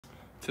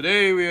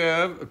Today we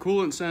have a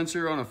coolant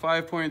sensor on a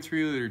 5.3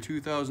 liter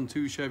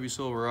 2002 Chevy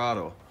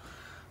Silverado.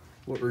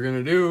 What we're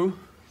gonna do,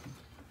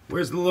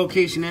 where's the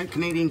location at,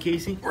 Canadian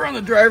Casey? we're on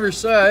the driver's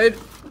side.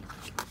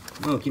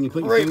 Oh, can you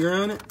put your finger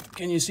on it?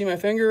 Can you see my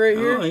finger right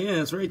here? Oh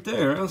yeah, it's right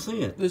there. I'll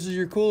see it. This is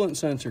your coolant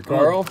sensor,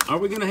 Carl. Are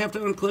we gonna have to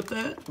unclip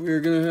that? We're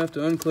gonna have to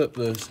unclip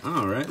this.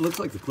 All right, looks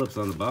like the clip's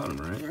on the bottom,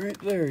 right? Right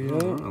there, yeah. All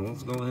right,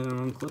 let's go ahead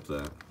and unclip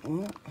that.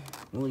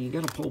 Well, you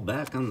gotta pull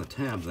back on the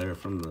tab there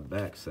from the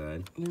back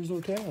side. There's no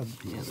tab.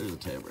 Yeah, there's a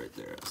tab right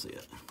there. I see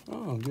it.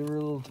 Oh, give her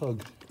a little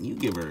tug. You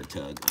give her a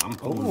tug. I'm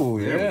pulling. Oh,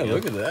 yeah,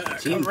 look at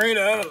that. Come right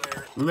out of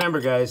there. Remember,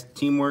 guys,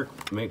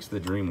 teamwork makes the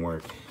dream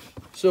work.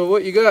 So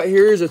what you got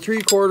here is a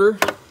 3/4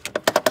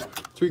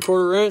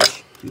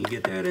 wrench. Can you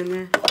get that in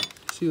there?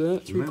 See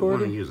that? 3/4? You might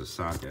want to use a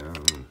socket. I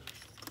don't know.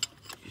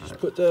 Just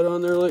put that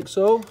on there like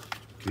so.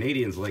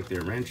 Canadians like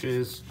their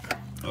wrenches.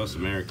 Us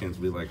Americans,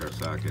 we like our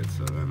sockets.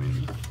 So, I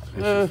mean,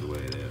 that's just the way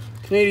it is.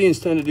 Canadians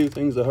tend to do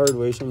things the hard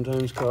way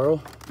sometimes,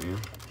 Carl. Yeah.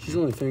 She's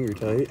only finger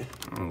tight.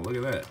 Oh, look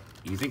at that.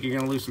 You think you're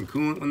going to lose some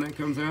coolant when that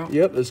comes out?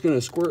 Yep, it's going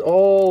to squirt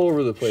all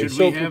over the place.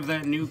 Should we have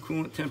that new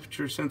coolant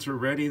temperature sensor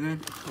ready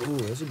then? Oh,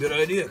 that's a good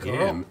idea, Carl.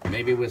 Yeah,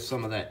 maybe with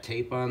some of that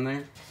tape on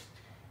there.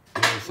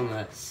 Maybe some of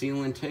that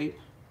sealant tape.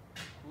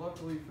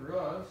 Luckily for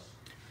us,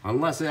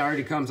 unless it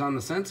already comes on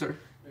the sensor.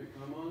 it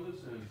come on the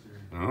sensor.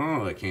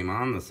 Oh, it came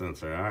on the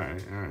sensor. All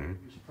right, all right.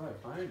 You should probably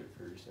find it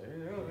first,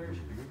 eh? Oh, there she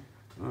is.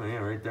 Oh, yeah,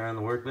 right there on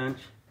the workbench.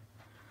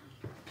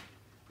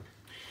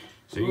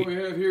 So what we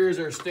have here is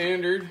our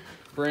standard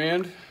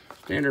brand.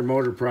 Standard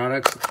motor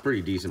products. It's a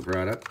pretty decent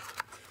product.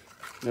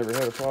 Never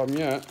had a problem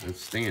yet. It's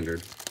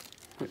standard.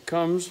 It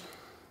comes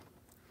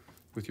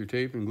with your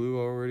tape and glue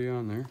already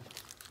on there.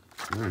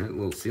 All right, a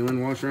little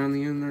sealing washer on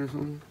the end there or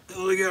something?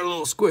 Oh, we got a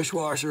little squish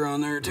washer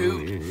on there too.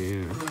 Oh,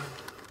 yeah.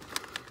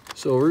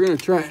 So we're gonna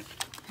try and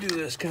do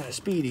this kind of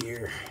speedy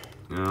here.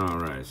 All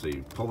right, so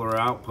you pull her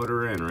out, put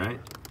her in, right?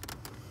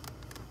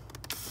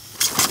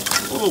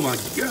 Oh my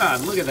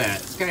God, look at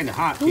that. It's kind of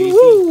hot,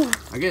 Casey.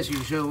 I guess you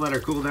should have let her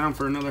cool down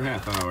for another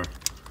half hour.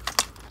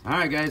 All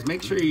right, guys,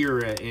 make sure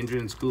your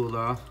engine's cooled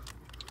off.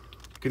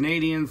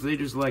 Canadians, they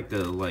just like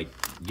to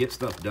get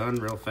stuff done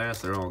real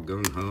fast. They're all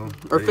gung-ho.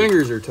 Our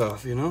fingers are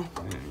tough, you know?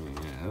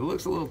 Yeah. It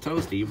looks a little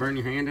toasty. You burn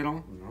your hand at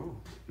all? No.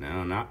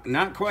 No,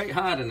 not quite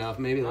hot enough.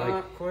 Maybe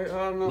not quite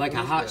hot enough. Like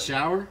a hot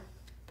shower?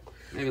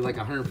 Maybe like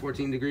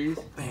 114 degrees?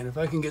 Man, if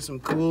I can get some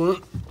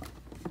coolant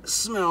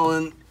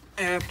smelling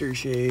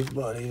aftershave,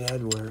 buddy,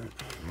 that'd work.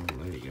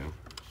 Oh, there you go.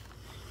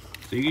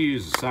 So you can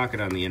use a socket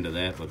on the end of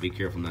that, but be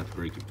careful not to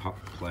break your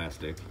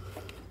plastic.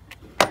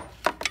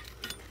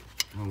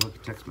 Oh, look, a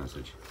text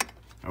message.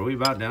 Are we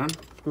about done?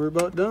 We're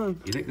about done.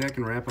 You think that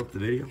can wrap up the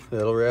video?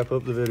 That'll wrap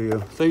up the video.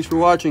 Thanks for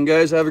watching,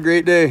 guys. Have a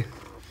great day.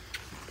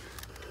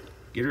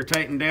 Get her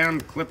tightened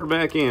down, clip her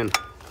back in.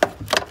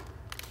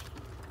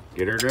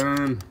 Get her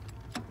done.